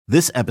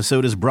This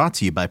episode is brought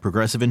to you by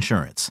Progressive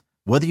Insurance.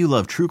 Whether you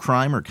love true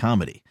crime or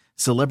comedy,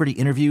 celebrity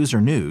interviews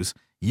or news,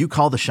 you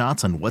call the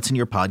shots on what's in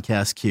your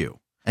podcast queue.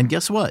 And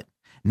guess what?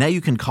 Now you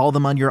can call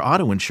them on your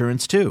auto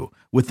insurance too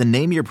with the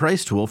Name Your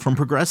Price tool from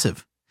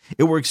Progressive.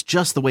 It works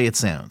just the way it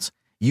sounds.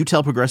 You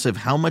tell Progressive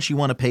how much you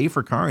want to pay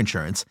for car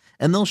insurance,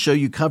 and they'll show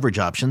you coverage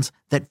options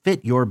that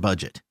fit your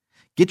budget.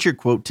 Get your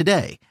quote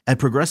today at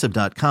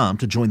Progressive.com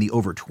to join the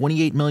over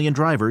 28 million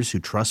drivers who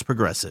trust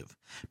Progressive.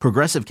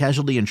 Progressive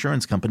Casualty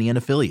Insurance Company and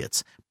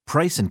Affiliates.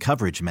 Price and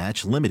coverage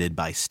match limited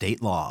by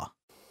state law.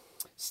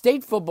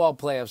 State football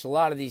playoffs, a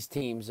lot of these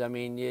teams, I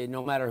mean,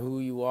 no matter who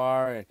you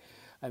are,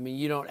 I mean,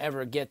 you don't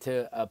ever get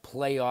to a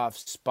playoff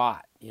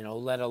spot,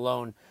 let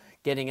alone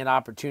getting an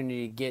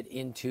opportunity to get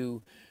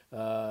into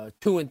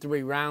 2 and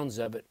 3 rounds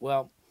of it.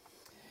 Well,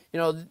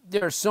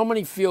 there are so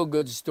many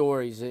feel-good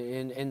stories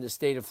in the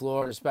state of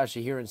Florida,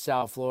 especially here in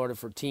South Florida,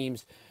 for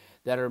teams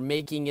that are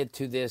making it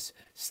to this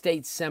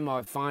state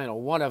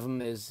semifinal. One of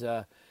them is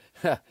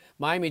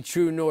Miami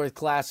True North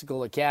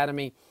Classical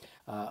Academy.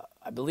 I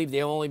believe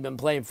they've only been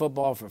playing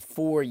football for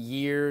 4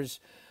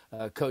 years.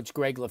 Coach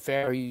Greg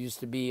LaFleur, who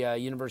used to be a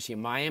University of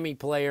Miami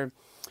player,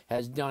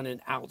 has done an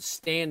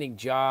outstanding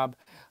job.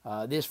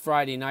 This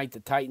Friday night, the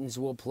Titans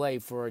will play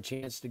for a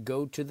chance to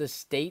go to the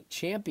state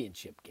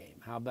championship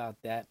game. How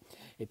about that?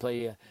 They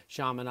play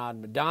Chaminade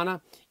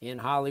Madonna in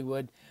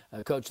Hollywood.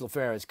 Coach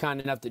LaFleur is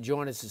kind enough to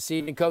join us this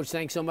evening. Coach,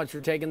 thanks so much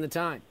for taking the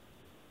time.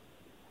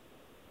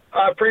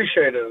 I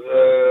appreciate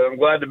it. I'm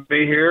glad to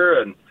be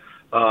here, and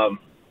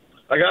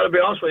I got to be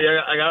honest with you.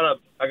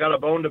 I got a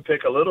bone to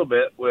pick a little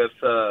bit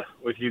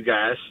with you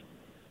guys.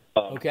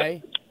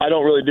 Okay. I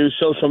don't really do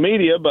social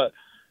media, but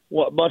we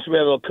had a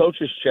little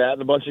coaches chat,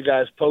 and a bunch of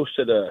guys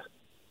posted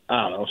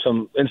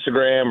some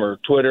Instagram or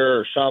Twitter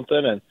or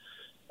something, and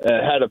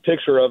had a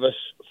picture of us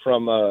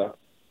from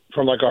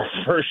like our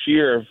first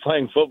year of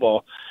playing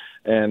football,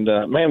 and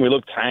man, we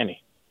look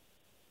tiny.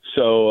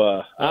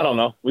 So I don't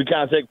know. We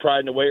kind of take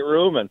pride in the weight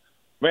room, and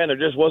man, there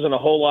just wasn't a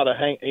whole lot of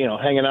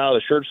hanging out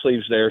of the shirt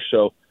sleeves there.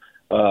 So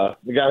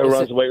the guy who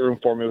runs the weight room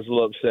for me was a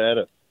little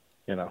upset.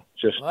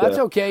 Well, that's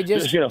okay.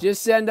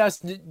 Just send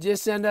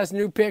us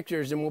new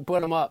pictures, and we'll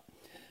put them up.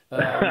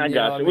 I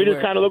got you. We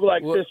just kind of look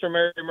like Sister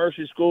Mary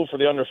Mercy School for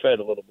the underfed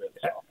a little bit.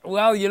 So.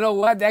 Well, you know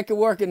what? That could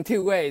work in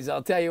 2 ways.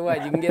 I'll tell you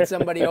what. You can get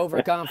somebody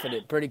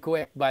overconfident pretty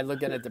quick by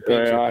looking at the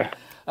picture.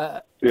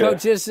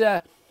 Coach,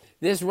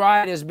 this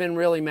ride has been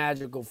really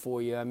magical for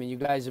you. I mean, you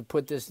guys have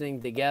put this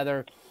thing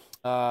together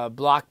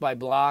block by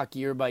block,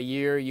 year by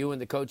year. You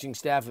and the coaching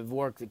staff have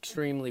worked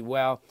extremely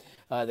well.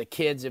 The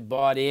kids have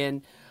bought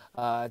in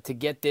to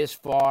get this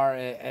far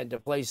and to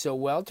play so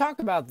well. Talk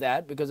about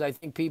that, because I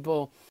think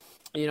people –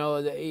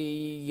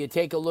 you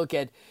take a look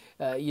at,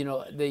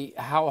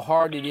 how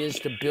hard it is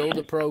to build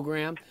a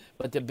program,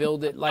 but to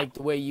build it like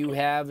the way you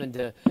have, and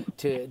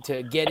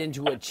to get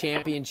into a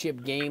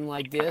championship game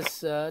like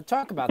this.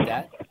 Talk about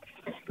that.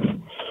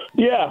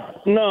 Yeah,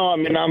 no, I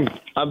mean,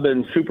 I've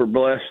been super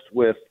blessed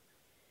with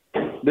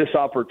this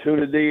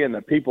opportunity and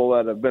the people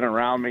that have been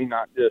around me.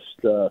 Not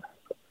just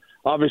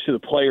obviously the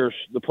players.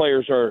 The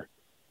players are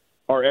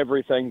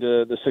everything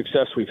to the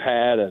success we've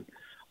had and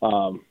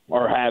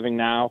are having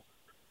now,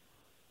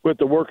 with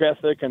the work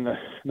ethic and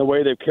the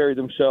way they've carried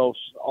themselves,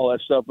 all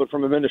that stuff. But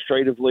from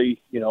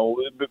administratively,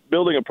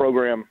 building a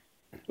program,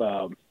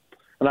 and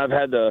I've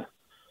had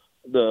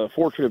the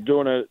fortune of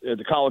doing it at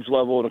the college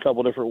level in a couple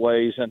of different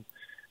ways, and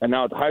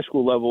now at the high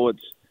school level,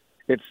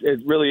 it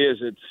really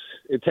is.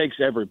 It takes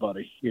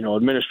everybody,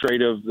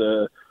 administrative,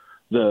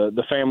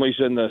 the families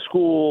in the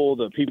school,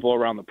 the people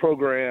around the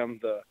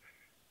program,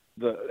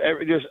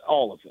 just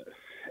all of it.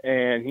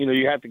 And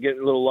you have to get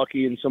a little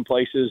lucky in some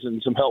places and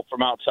some help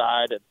from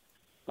outside. And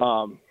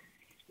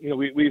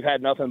we've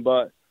had nothing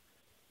but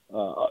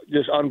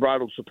just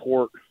unbridled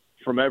support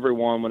from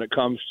everyone when it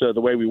comes to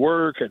the way we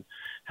work and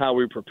how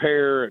we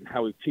prepare and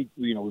how we teach.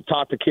 We've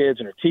taught the kids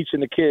and are teaching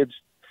the kids,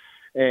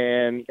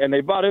 and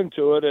they bought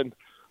into it. And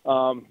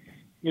our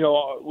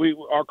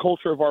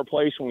culture of our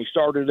place when we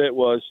started it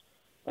was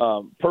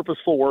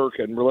purposeful work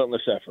and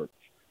relentless effort.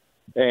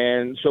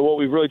 And so what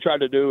we've really tried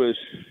to do is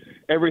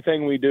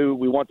everything we do,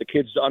 we want the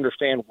kids to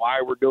understand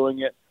why we're doing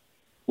it,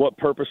 what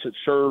purpose it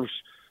serves,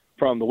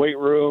 from the weight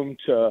room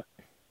to,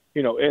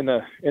 in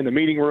the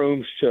meeting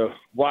rooms, to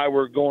why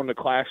we're going to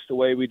class the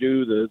way we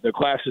do, the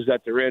classes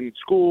that they're in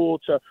school,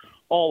 to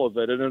all of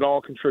it. And it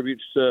all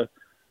contributes to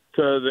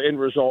the end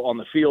result on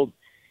the field.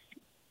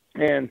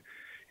 And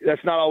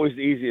that's not always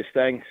the easiest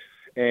thing.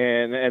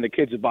 And the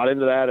kids have bought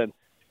into that,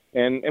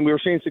 and we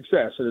were seeing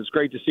success. And it's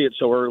great to see it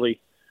so early.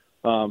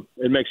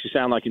 It makes you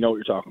sound like you know what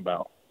you're talking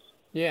about.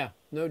 Yeah,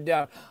 no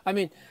doubt. I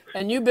mean,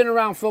 and you've been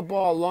around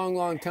football a long,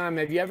 long time.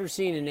 Have you ever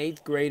seen an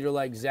 8th grader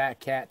like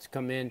Zach Katz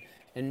come in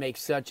and make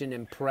such an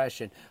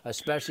impression,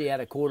 especially at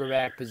a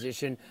quarterback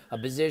position, a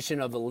position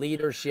of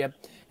leadership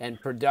and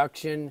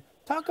production?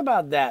 Talk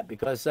about that,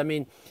 because, I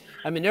mean,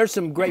 there's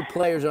some great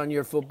players on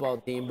your football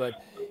team,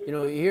 but,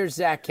 here's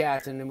Zach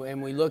Katz,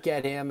 and we look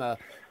at him, a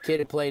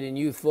kid that played in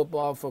youth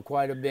football for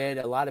quite a bit.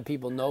 A lot of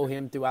people know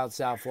him throughout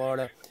South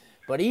Florida.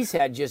 but he's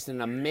had just an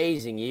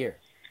amazing year.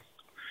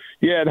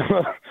 Yeah,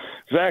 no,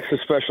 Zach's a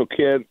special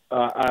kid.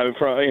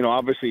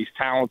 Obviously he's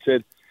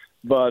talented,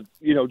 but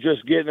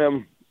just getting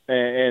him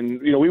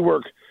and we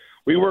work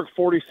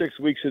 46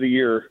 weeks of the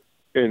year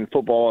in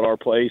football at our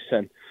place,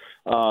 and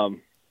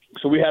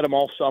so we had him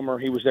all summer.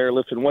 He was there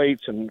lifting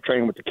weights and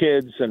training with the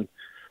kids and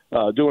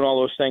doing all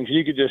those things.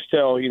 You could just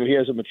tell, he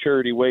has a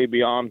maturity way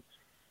beyond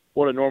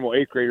what a normal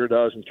 8th grader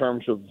does in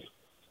terms of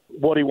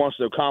what he wants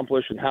to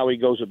accomplish and how he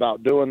goes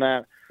about doing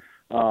that.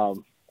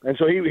 And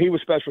so he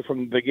was special from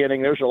the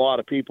beginning. There's a lot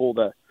of people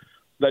that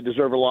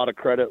deserve a lot of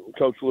credit.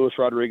 Coach Luis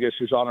Rodriguez,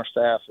 who's on our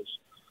staff,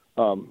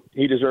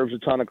 he deserves a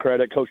ton of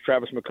credit. Coach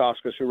Travis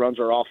McCoskis, who runs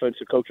our offense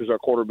and coaches our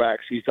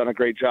quarterbacks, he's done a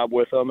great job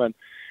with them. And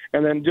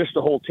then just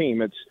the whole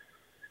team. It's,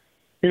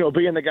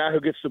 being the guy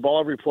who gets the ball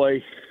every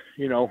play,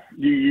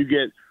 you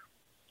get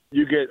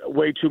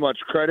way too much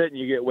credit and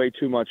you get way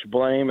too much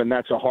blame, and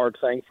that's a hard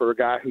thing for a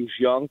guy who's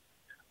young.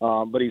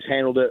 But he's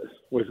handled it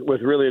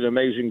with really an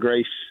amazing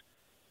grace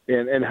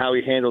in how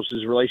he handles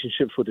his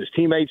relationships with his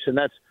teammates, and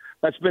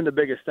that's been the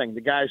biggest thing. The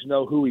guys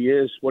know who he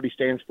is, what he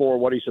stands for,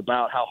 what he's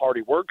about, how hard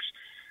he works.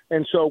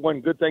 And so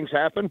when good things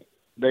happen,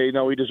 they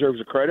know he deserves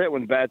the credit.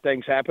 When bad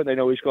things happen, they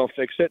know he's going to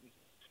fix it,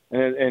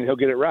 and he'll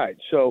get it right.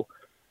 So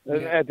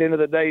at the end of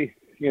the day,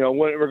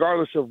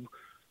 regardless of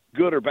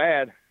good or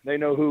bad, they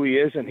know who he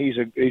is, and he's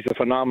a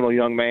phenomenal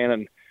young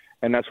man,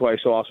 and that's why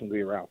he's so awesome to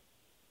be around.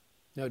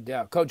 No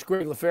doubt. Coach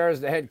Greg LaFera is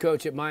the head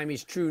coach at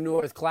Miami's True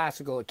North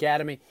Classical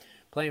Academy,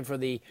 playing for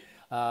the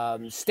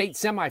state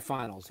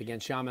semifinals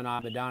against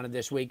Chaminade Madonna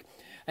this week.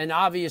 And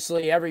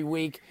obviously every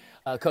week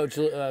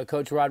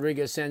Coach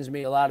Rodriguez sends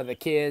me a lot of the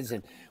kids,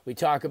 and we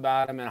talk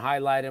about them and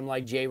highlight them,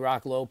 like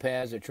J-Rock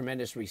Lopez, a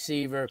tremendous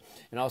receiver,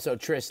 and also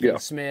Tristan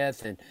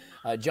Smith, and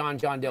John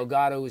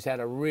Delgado, who's had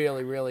a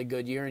really, really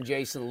good year, and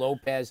Jason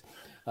Lopez,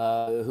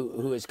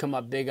 who has come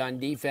up big on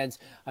defense.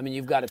 I mean,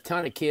 you've got a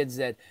ton of kids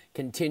that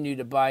continue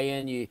to buy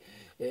in. You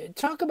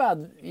talk about,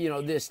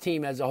 this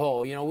team as a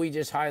whole. We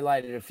just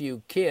highlighted a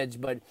few kids,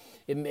 but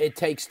it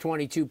takes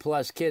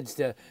 22-plus kids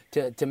to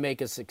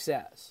make a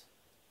success.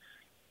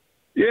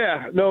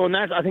 Yeah, no, and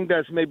I think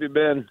that's maybe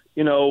been,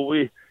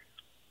 the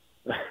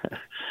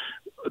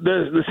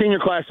senior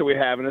class that we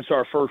have, and it's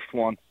our first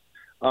one.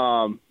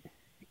 I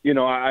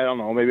don't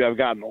know, maybe I've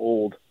gotten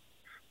old,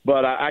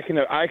 but I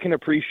can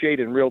appreciate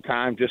in real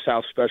time just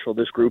how special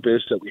this group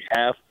is that we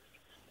have,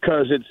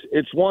 because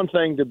it's one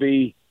thing to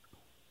be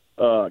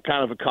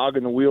kind of a cog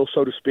in the wheel,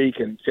 so to speak,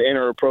 and to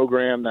enter a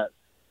program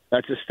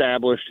that's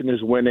established and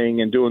is winning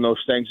and doing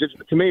those things.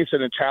 To me, it's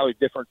an entirely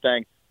different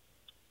thing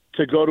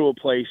to go to a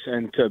place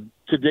and to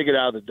dig it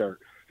out of the dirt,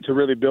 to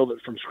really build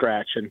it from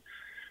scratch. And,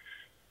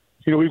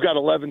 we've got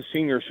 11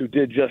 seniors who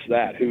did just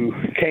that, who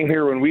came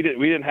here when we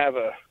didn't have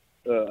a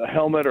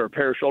helmet or a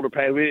pair of shoulder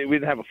pads. We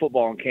didn't have a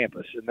football on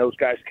campus. And those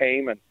guys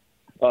came and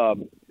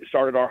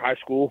started our high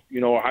school.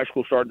 Our high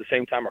school started the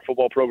same time our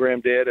football program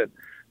did. And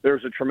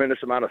there's a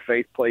tremendous amount of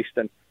faith placed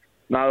in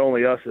not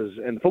only us as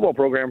in the football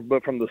program,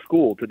 but from the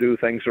school to do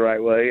things the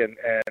right way and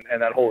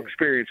that whole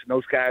experience. And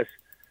those guys,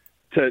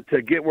 to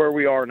get where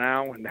we are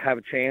now and to have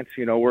a chance,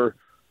 we got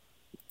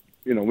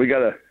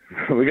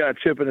a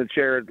chip in the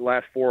chair at the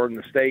last 4 in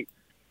the state.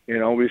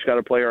 We just got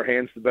to play our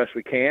hands the best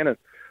we can, and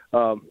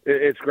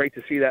it's great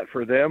to see that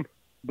for them.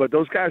 But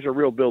those guys are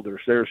real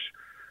builders. There's,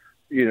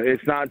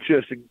 it's not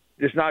just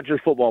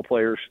football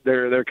players.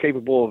 They're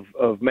capable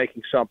of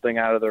making something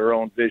out of their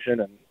own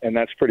vision, and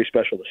that's pretty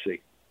special to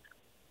see.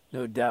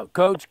 No doubt.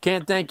 Coach,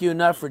 can't thank you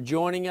enough for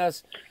joining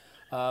us.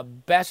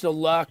 Best of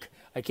luck.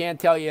 I can't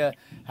tell you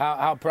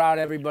how proud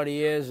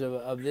everybody is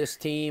of this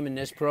team and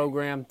this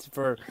program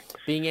for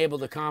being able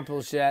to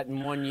accomplish that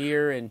in 1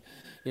 year. And,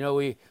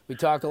 we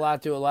talk a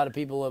lot to a lot of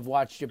people who have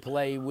watched you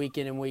play week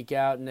in and week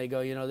out, and they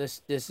go,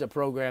 this is a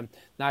program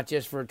not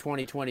just for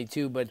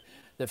 2022, but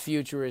the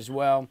future as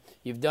well.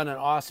 You've done an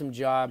awesome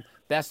job.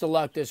 Best of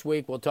luck this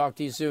week. We'll talk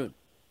to you soon.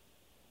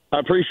 I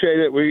appreciate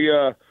it.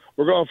 We're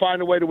going to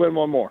find a way to win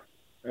one more.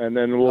 And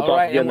then we'll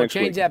talk again next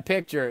week. We'll change that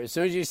picture. As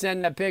soon as you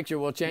send that picture,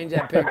 we'll change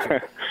that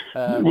picture.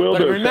 But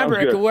remember,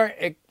 it could work.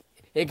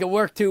 It could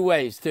work two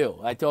ways too.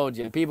 I told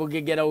you, people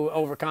could get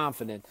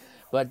overconfident.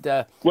 But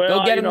go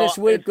get them this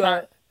week.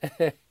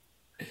 It's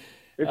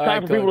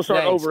time for people to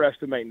start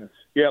overestimating us.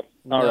 Yep.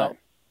 All right.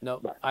 No,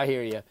 I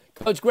hear you.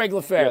 Coach Greg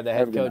LaFera, the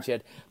head coach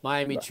at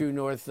Miami True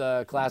North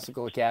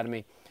Classical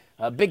Academy.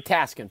 Big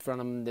task in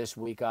front of him this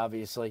week,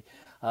 obviously,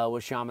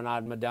 with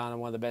Chaminade Madonna,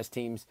 one of the best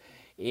teams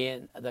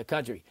in the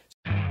country.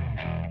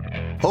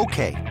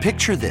 Okay,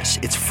 picture this.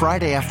 It's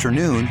Friday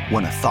afternoon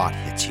when a thought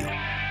hits you.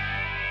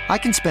 I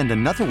can spend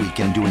another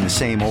weekend doing the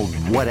same old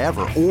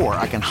whatever, or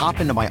I can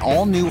hop into my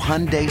all-new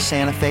Hyundai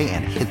Santa Fe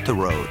and hit the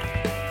road.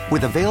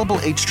 With available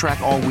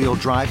H-Track all-wheel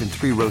drive and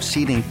 3-row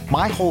seating,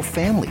 my whole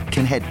family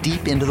can head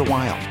deep into the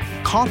wild.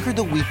 Conquer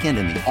the weekend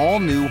in the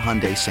all-new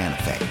Hyundai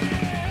Santa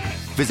Fe.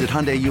 Visit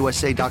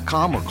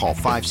HyundaiUSA.com or call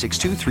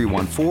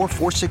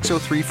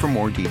 562-314-4603 for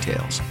more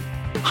details.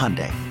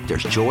 Hyundai,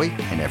 there's joy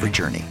in every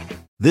journey.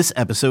 This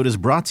episode is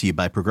brought to you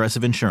by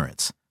Progressive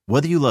Insurance.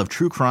 Whether you love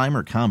true crime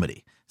or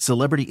comedy,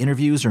 celebrity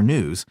interviews, or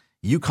news,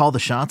 you call the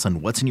shots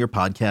on what's in your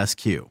podcast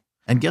queue.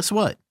 And guess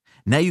what?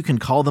 Now you can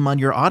call them on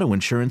your auto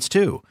insurance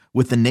too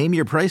with the Name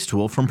Your Price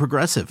tool from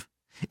Progressive.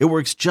 It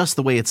works just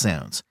the way it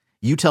sounds.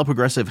 You tell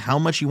Progressive how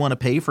much you want to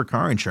pay for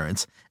car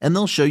insurance, and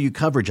they'll show you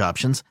coverage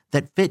options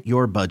that fit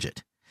your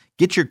budget.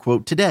 Get your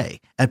quote today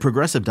at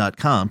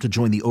Progressive.com to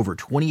join the over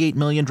 28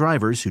 million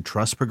drivers who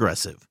trust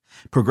Progressive.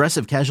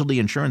 Progressive Casualty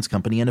Insurance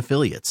Company and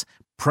Affiliates.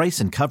 Price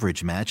and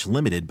coverage match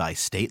limited by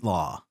state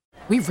law.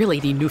 We really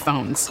need new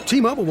phones.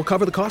 T-Mobile will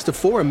cover the cost of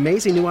 4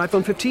 amazing new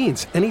iPhone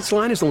 15s, and each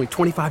line is only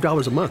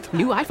 $25 a month.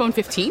 New iPhone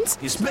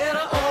 15s? It's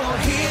better over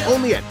here.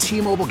 Only at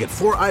T-Mobile, get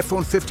 4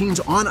 iPhone 15s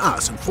on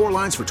us and 4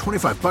 lines for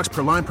 $25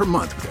 per line per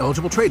month with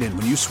eligible trade-in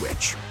when you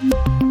switch.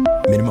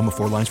 Minimum of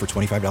 4 lines for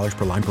 $25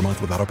 per line per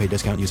month with auto pay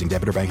discount using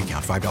debit or bank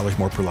account. $5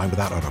 more per line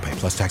without auto pay,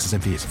 plus taxes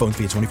and fees. Phone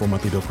fee at 24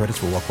 monthly bill credits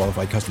for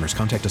well-qualified customers.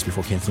 Contact us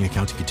before canceling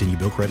account to continue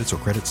bill credits or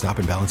credit stop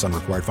and balance on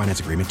required finance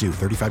agreement due.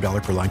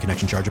 $35 per line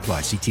connection charge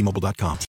applies. See T-Mobile.com.